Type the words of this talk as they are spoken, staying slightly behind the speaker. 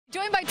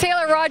Joined by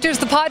Taylor Rogers,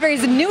 the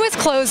Padres' newest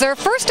closer.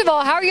 First of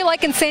all, how are you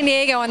liking San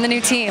Diego and the new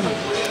team?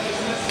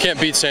 Can't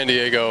beat San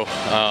Diego.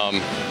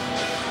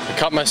 I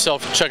caught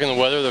myself checking the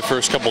weather the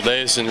first couple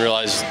days and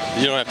realized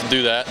you don't have to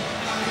do that.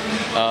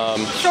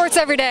 Shorts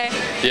every day.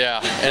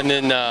 Yeah, and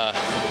then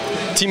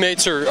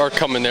teammates are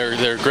coming.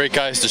 They're great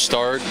guys to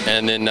start,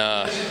 and then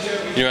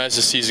you know, as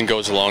the season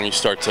goes along, you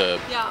start to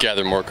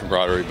gather more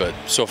camaraderie. But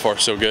so far,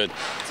 so good.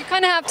 So you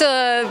kind of have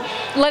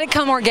to let it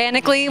come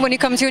organically when you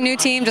come to a new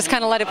team. Just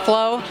kind of let it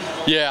flow.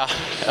 Yeah,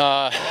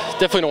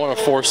 definitely don't want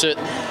to force it.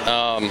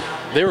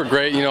 They were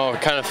great. You know,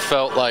 it kind of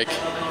felt like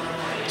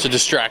it's a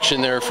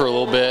distraction there for a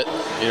little bit.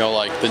 You know,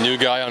 like the new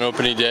guy on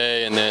opening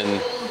day, and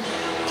then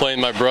playing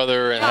my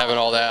brother and having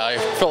all that. I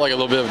felt like a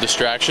little bit of a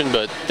distraction,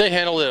 but they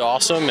handled it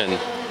awesome. And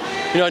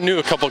you know, I knew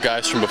a couple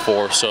guys from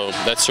before, so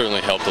that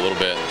certainly helped a little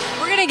bit.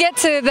 We're going to get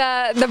to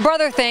the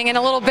brother thing in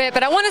a little bit,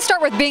 but I want to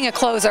start with being a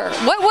closer.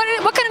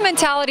 What kind of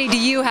mentality do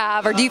you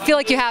have, or do you feel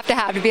like you have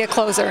to be a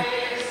closer?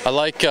 I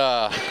like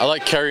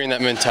carrying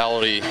that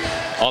mentality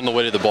on the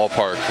way to the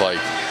ballpark,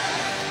 like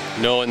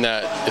knowing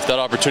that if that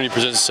opportunity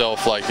presents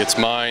itself, like it's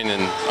mine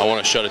and I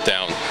want to shut it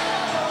down.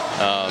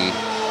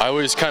 I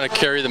always kind of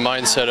carry the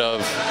mindset of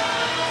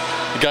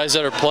the guys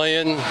that are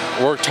playing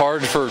worked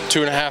hard for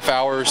 2.5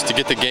 hours to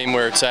get the game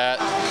where it's at.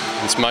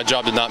 It's my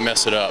job to not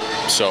mess it up.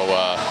 So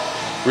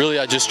really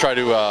I just try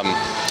to,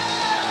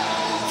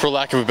 for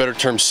lack of a better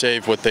term,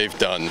 save what they've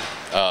done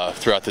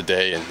throughout the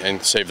day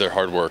and save their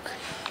hard work.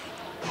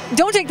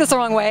 Don't take this the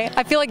wrong way.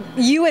 I feel like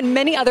you and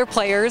many other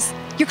players,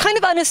 you're kind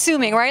of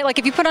unassuming, right? Like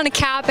if you put on a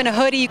cap and a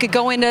hoodie, you could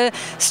go into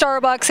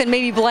Starbucks and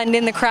maybe blend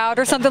in the crowd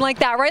or something like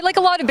that, right? Like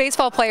a lot of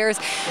baseball players.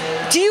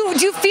 Do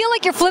you feel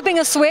like you're flipping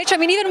a switch? I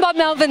mean, even Bob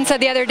Melvin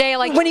said the other day,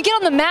 like when you get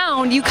on the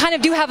mound, you kind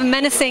of do have a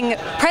menacing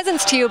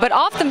presence to you, but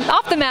off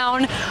the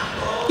mound,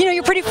 you know,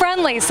 you're pretty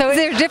friendly. So is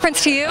there a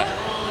difference to you?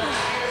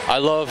 I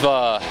love,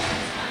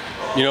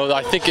 you know,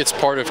 I think it's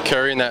part of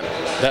carrying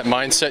that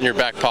mindset in your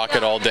back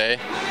pocket all day.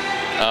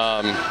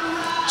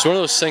 It's one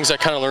of those things I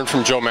kind of learned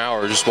from Joe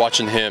Mauer, just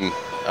watching him.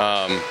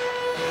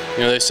 You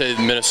know, they say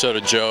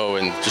Minnesota Joe,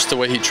 and just the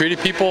way he treated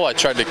people, I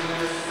tried to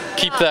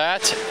keep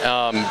that.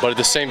 But at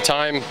the same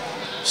time,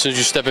 as soon as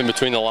you step in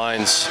between the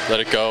lines, let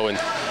it go, and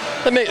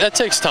that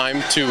takes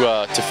time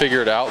to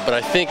figure it out. But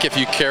I think if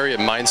you carry a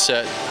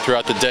mindset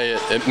throughout the day,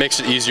 it makes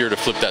it easier to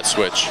flip that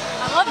switch.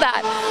 I love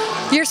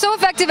that. You're so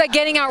effective at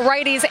getting out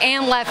righties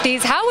and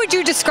lefties. How would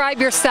you describe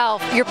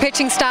yourself, your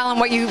pitching style, and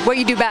what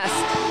you do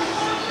best?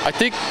 I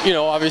think, you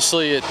know,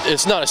 obviously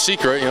it's not a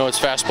secret, you know, it's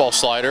fastball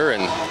slider,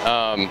 and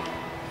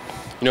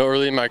you know,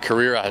 early in my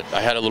career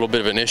I had a little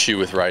bit of an issue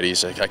with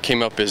righties. I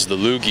came up as the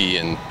loogie,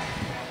 and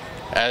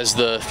as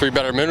the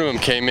 3-batter minimum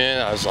came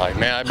in, I was like,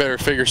 man, I better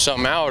figure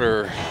something out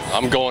or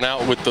I'm going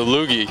out with the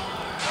loogie.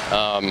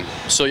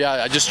 So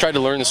yeah, I just tried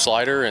to learn the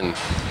slider and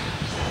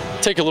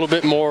take a little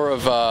bit more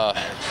of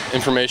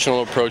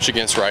informational approach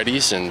against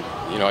righties, and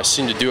you know, I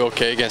seem to do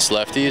okay against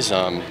lefties.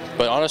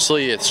 But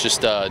honestly, it's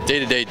just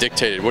day-to-day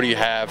dictated. What do you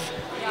have?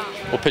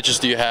 What pitches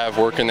do you have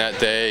working that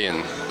day? And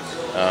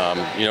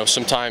you know,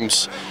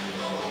 sometimes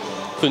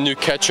the new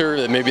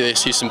catcher, that maybe they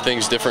see some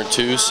things different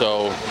too.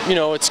 So you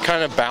know, it's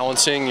kind of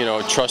balancing. You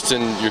know,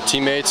 trusting your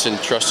teammates and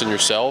trusting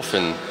yourself,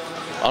 and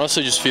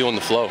honestly, just feeling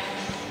the flow.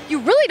 You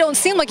really don't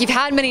seem like you've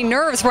had many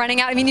nerves running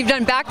out. I mean, you've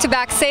done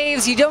back-to-back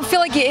saves. You don't feel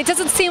like it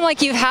doesn't seem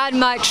like you've had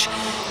much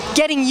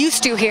getting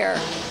used to here.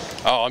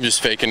 Oh, I'm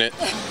just faking it.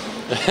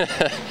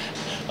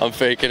 I'm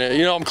faking it.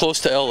 You know, I'm close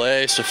to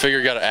LA, so I figure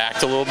you got to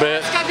act a little bit.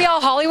 It's got to be all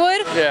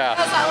Hollywood? Yeah.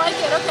 Yes, I like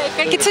it. Okay,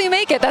 fake it till you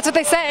make it. That's what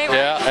they say. Right?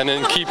 Yeah, and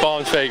then keep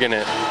on faking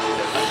it.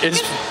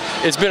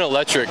 It's been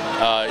electric.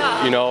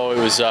 You know, it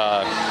was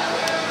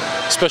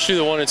especially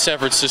the one in San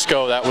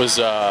Francisco. That was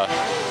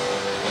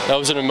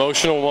an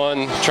emotional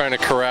one, trying to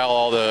corral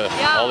all the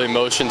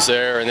emotions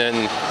there, and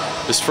then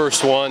this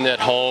first one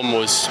at home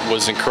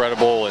was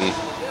incredible, and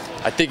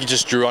I think you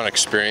just drew on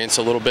experience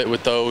a little bit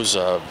with those.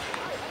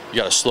 You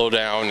got to slow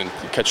down and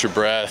catch your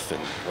breath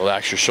and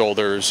relax your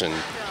shoulders, and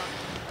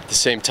at the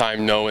same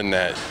time knowing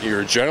that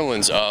your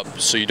adrenaline's up,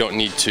 so you don't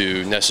need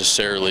to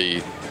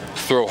necessarily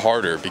throw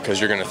harder because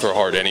you're going to throw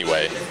hard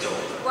anyway.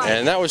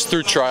 And that was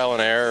through trial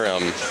and error,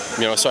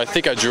 you know. So I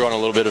think I drew on a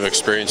little bit of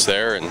experience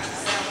there, and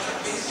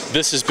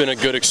this has been a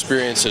good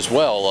experience as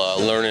well,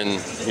 learning,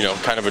 you know,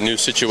 kind of a new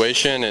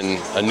situation and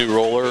a new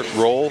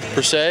role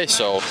per se.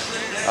 So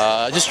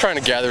just trying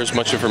to gather as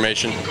much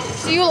information.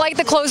 Do you like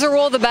the closer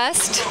role the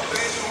best?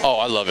 Oh,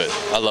 I love it.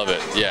 I love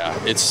it. Yeah,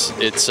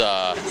 it's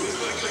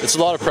a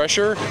lot of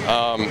pressure,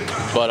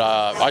 but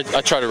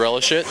I try to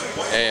relish it.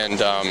 And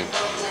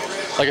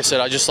like I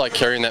said, I just like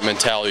carrying that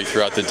mentality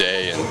throughout the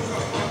day and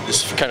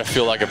just kind of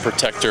feel like a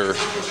protector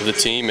of the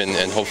team,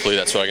 and hopefully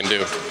that's what I can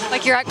do.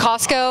 Like you're at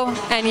Costco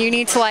and you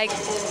need to like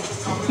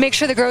make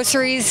sure the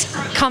groceries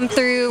come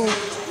through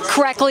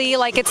correctly?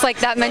 Like it's like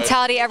that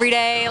mentality every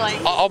day. Like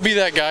I'll be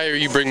that guy, or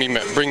you bring me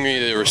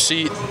the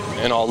receipt,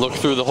 and I'll look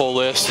through the whole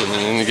list and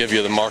then give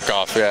you the mark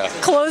off. Yeah.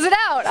 Close it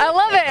out. I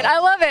love it. I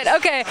love it.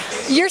 Okay,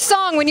 your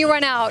song when you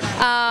run out,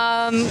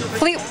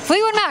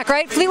 Fleetwood Mac,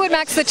 right? Fleetwood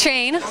Mac's The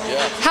Chain.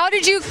 Yeah. How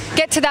did you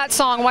get to that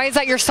song? Why is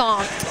that your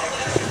song?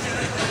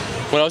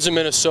 When I was in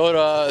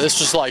Minnesota, this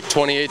was like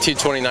 2018,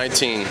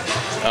 2019.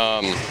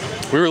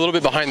 We were a little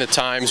bit behind the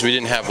times. We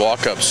didn't have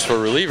walk-ups for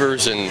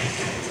relievers, and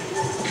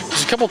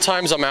there's a couple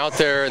times I'm out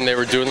there and they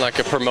were doing like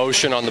a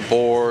promotion on the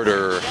board,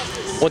 or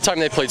one time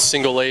they played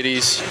Single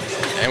Ladies,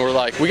 and we're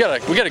like, we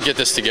gotta get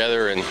this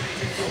together. And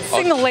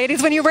Single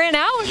Ladies when you ran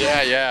out?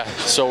 Yeah.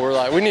 So we're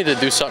like, we need to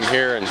do something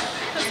here. And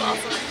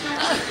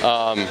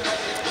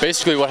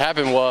basically what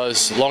happened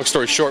was, long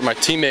story short, my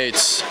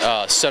teammates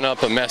sent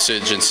up a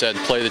message and said,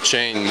 play The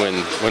Chain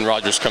when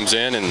Rogers comes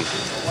in, and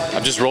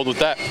I've just rolled with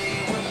that.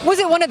 Was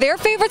it one of their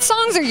favorite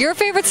songs or your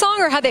favorite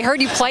song, or had they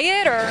heard you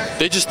play it, or?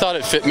 They just thought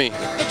it fit me.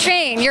 The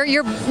chain,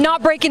 you're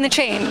not breaking the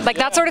chain, like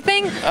that sort of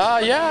thing?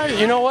 Yeah,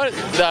 you know what?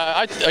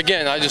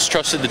 I just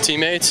trusted the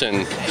teammates,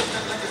 and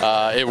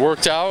it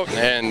worked out,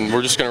 and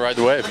we're just going to ride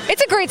the wave.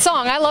 It's a great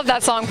song. I love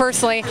that song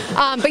personally.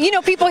 But you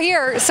know, people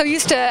here are so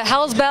used to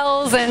Hell's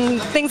Bells and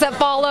things that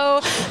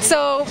follow.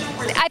 So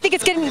I think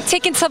it's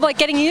taking some like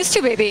getting used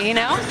to, maybe, you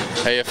know?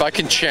 Hey, if I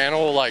can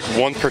channel like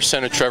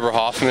 1% of Trevor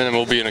Hoffman, and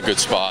we'll be in a good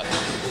spot.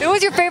 Who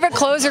was your favorite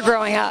closer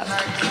growing up?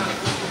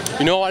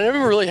 You know, I never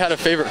really had a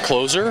favorite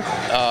closer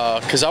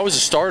because I was a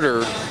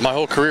starter my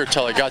whole career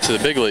till I got to the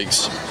big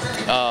leagues.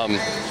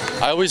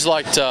 I always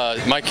liked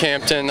Mike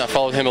Hampton. I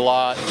followed him a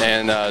lot,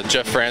 and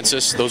Jeff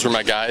Francis. Those were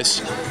my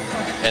guys.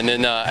 And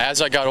then as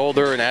I got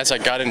older and as I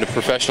got into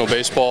professional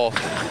baseball,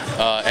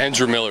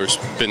 Andrew Miller's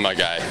been my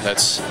guy.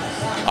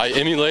 I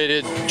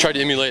tried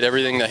to emulate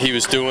everything that he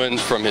was doing,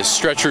 from his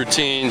stretch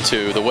routine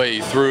to the way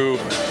he threw,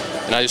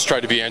 and I just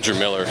tried to be Andrew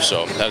Miller,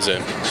 so that's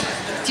it.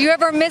 Do you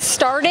ever miss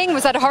starting?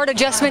 Was that a hard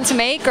adjustment to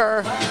make,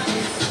 or?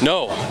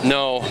 No.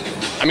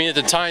 I mean, at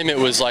the time it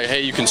was like,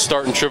 hey, you can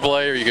start in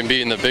AAA or you can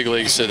be in the big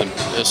leagues. So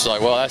it's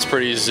like, well, that's a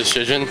pretty easy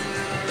decision.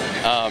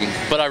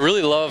 But I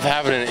really love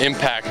having an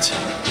impact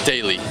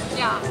daily.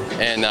 Yeah.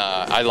 And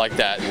I like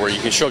that, where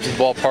you can show up to the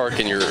ballpark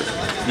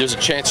and there's a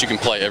chance you can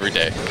play every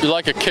day. You're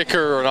like a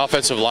kicker or an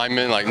offensive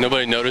lineman, like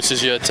nobody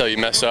notices you until you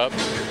mess up.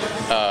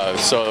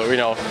 So, you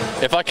know,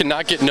 if I can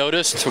not get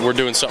noticed, we're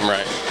doing something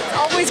right.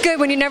 It's always good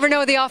when you never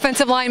know the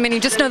offensive lineman. You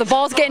just know the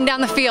ball's getting down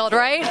the field,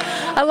 right?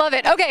 I love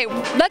it. Okay,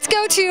 let's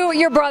go to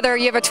your brother.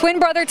 You have a twin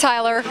brother,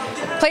 Tyler,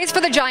 plays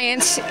for the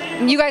Giants.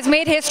 You guys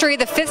made history,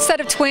 the 5th set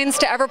of twins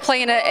to ever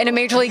play in a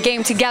Major League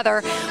game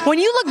together. When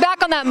you look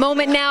back on that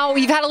moment now,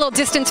 you've had a little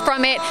distance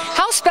from it.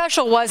 How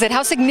special was it?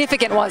 How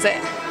significant was it?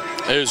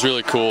 It was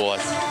really cool.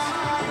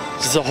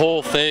 It's the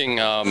whole thing.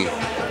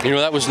 You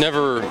know, that was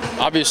never,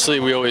 obviously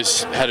we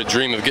always had a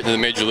dream of getting to the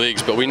major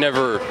leagues, but we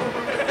never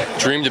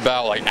dreamed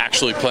about like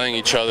actually playing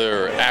each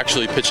other or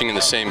actually pitching in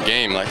the same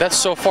game. Like, that's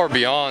so far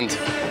beyond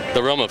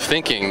the realm of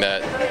thinking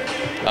that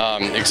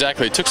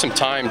exactly, it took some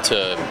time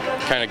to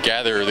kind of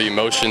gather the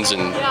emotions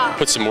and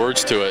put some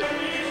words to it.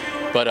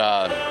 But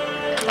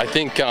I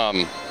think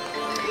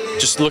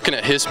just looking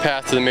at his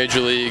path to the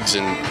major leagues,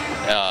 and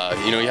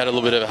you know, he had a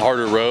little bit of a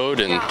harder road,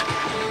 and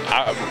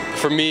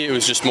for me, it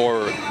was just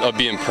more of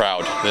being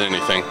proud than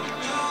anything.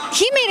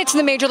 He made it to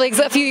the major leagues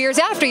a few years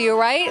after you,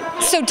 right?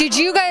 So did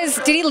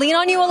he lean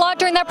on you a lot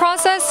during that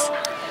process?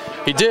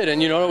 He did,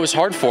 and you know, it was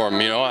hard for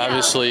him. You know,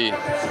 obviously,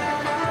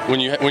 when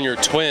you're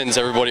twins,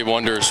 everybody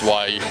wonders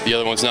why the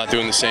other one's not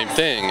doing the same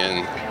thing, and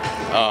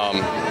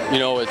you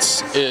know,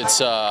 it's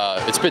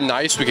been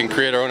nice. We can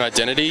create our own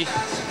identity,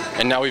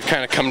 and now we've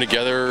kind of come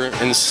together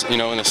in this, you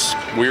know, in this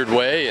weird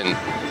way, and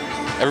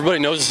everybody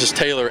knows us as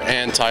Taylor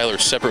and Tyler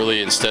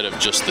separately instead of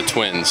just the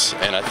twins,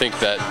 and I think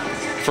that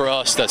for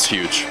us, that's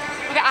huge.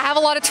 I have a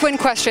lot of twin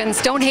questions,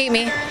 don't hate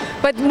me,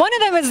 but one of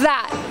them is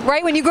that,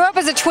 right? When you grow up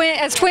as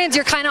twins,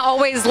 you're kind of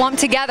always lumped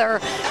together.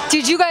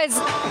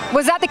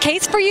 Was that the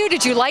case for you?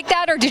 Did you like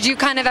that, or did you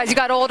kind of, as you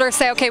got older,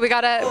 say, okay, we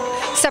gotta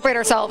separate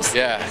ourselves?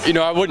 Yeah, you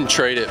know, I wouldn't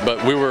trade it, but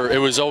it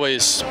was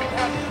always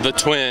the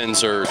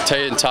twins, or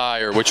Tay and Ty,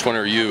 or which one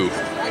are you?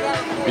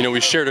 You know,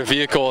 we shared a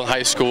vehicle in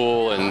high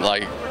school, and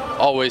like,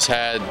 always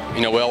had,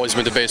 you know, we always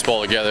went to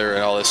baseball together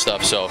and all this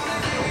stuff, so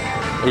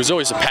it was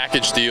always a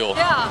package deal.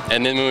 Yeah.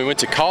 And then when we went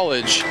to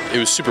college, it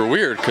was super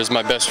weird because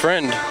my best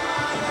friend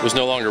was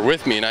no longer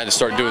with me, and I had to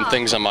start doing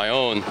things on my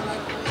own.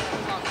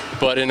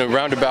 But in a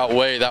roundabout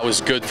way, that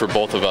was good for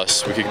both of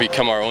us. We could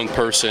become our own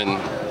person,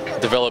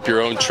 develop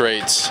your own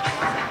traits,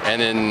 and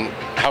then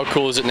how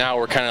cool is it now?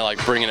 We're kind of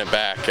like bringing it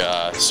back,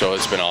 so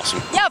it's been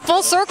awesome. Yeah,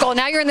 full circle.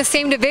 Now you're in the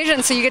same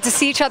division, so you get to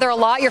see each other a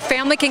lot. Your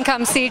family can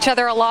come see each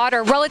other a lot,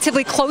 or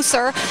relatively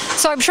closer.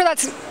 So I'm sure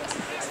that's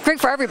great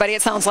for everybody,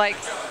 it sounds like.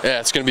 Yeah,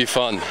 it's going to be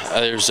fun.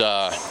 There's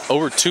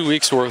over 2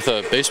 weeks worth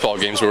of baseball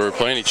games where we're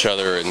playing each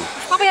other, and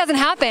probably hasn't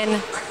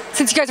happened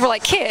since you guys were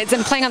like kids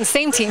and playing on the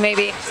same team,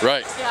 maybe.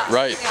 Right, yeah.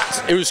 Right.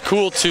 Yeah. It was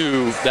cool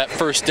too, that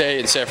first day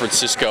in San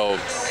Francisco.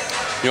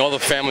 all the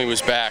family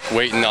was back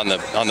waiting on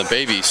the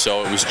baby,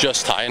 so it was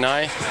just Ty and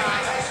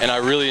I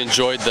really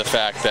enjoyed the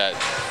fact that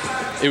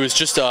it was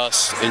just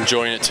us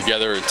enjoying it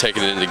together and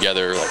taking it in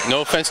together. Like,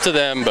 no offense to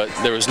them, but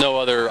there was no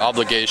other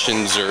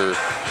obligations or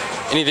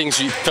anything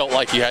you felt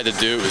like you had to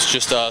do. It was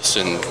just us,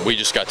 and we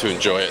just got to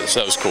enjoy it, so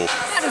that was cool.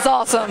 That is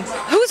awesome.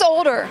 Who's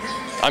older?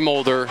 I'm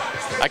older.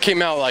 I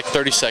came out like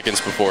 30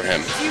 seconds before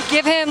him. Do you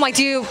give him, like,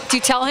 do you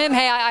tell him,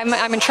 hey,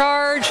 I'm in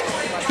charge,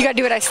 you gotta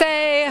do what I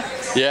say?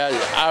 Yeah,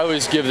 I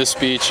always give the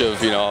speech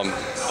of, I'm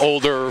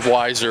older,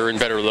 wiser, and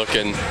better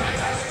looking.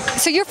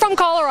 So you're from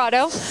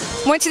Colorado,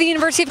 went to the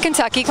University of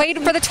Kentucky, played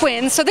for the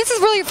Twins, so this is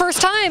really your first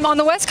time on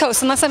the West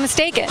Coast, unless I'm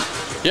mistaken.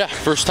 Yeah,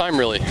 first time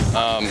really.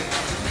 Are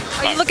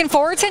you looking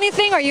forward to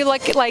anything? Are you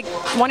like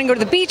wanting to go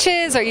to the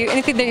beaches? Are you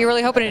anything that you're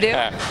really hoping to do?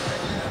 Yeah.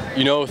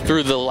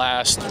 Through the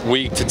last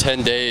week to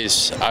 10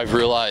 days, I've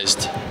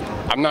realized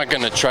I'm not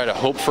going to try to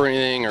hope for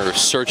anything or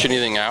search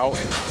anything out.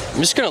 I'm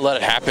just going to let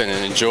it happen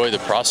and enjoy the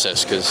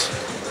process, because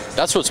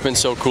that's what's been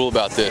so cool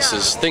about this,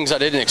 is things I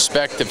didn't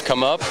expect have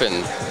come up.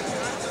 And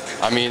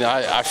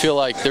I feel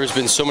like there's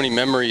been so many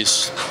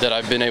memories that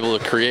I've been able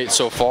to create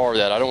so far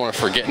that I don't want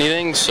to forget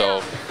anything.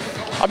 So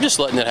I'm just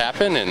letting it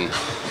happen. And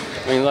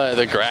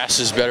the grass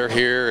is better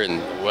here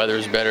and the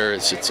weather's better.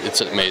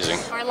 It's amazing.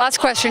 All right, last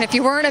question. If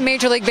you weren't a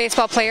Major League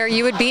Baseball player,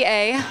 you would be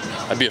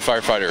I'd be a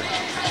firefighter.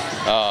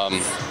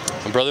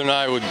 My brother and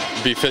I would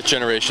be 5th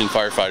generation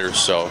firefighters.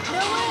 So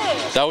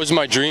that was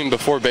my dream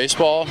before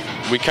baseball.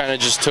 We kind of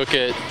just took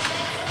it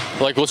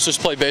like, let's just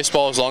play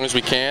baseball as long as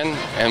we can,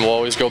 and we'll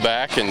always go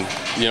back and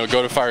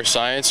go to fire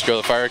science, go to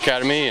the fire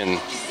academy, and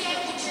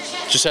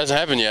it just hasn't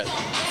happened yet.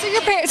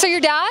 So your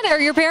dad or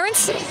your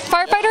parents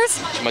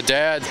firefighters? My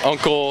dad,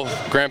 uncle,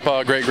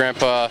 grandpa,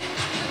 great-grandpa.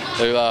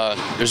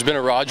 There's been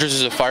a Rogers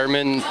as a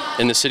fireman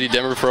in the city of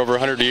Denver for over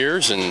 100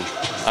 years, and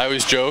I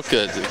always joke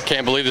that I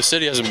can't believe the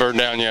city hasn't burned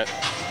down yet.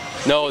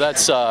 No,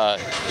 that's a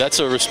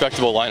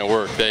respectable line of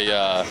work.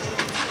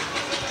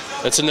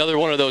 That's another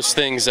one of those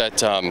things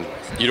that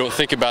you don't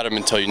think about them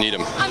until you need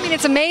them.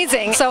 It's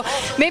amazing. So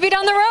maybe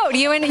down the road,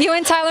 you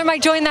and Tyler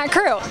might join that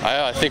crew.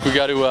 I think we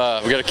got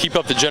to keep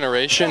up the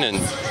generation, and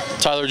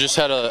Tyler just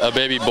had a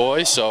baby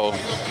boy, so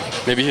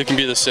maybe he can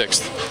be the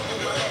 6th.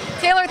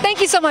 Taylor, thank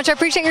you so much. I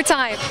appreciate your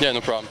time. Yeah,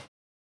 no problem.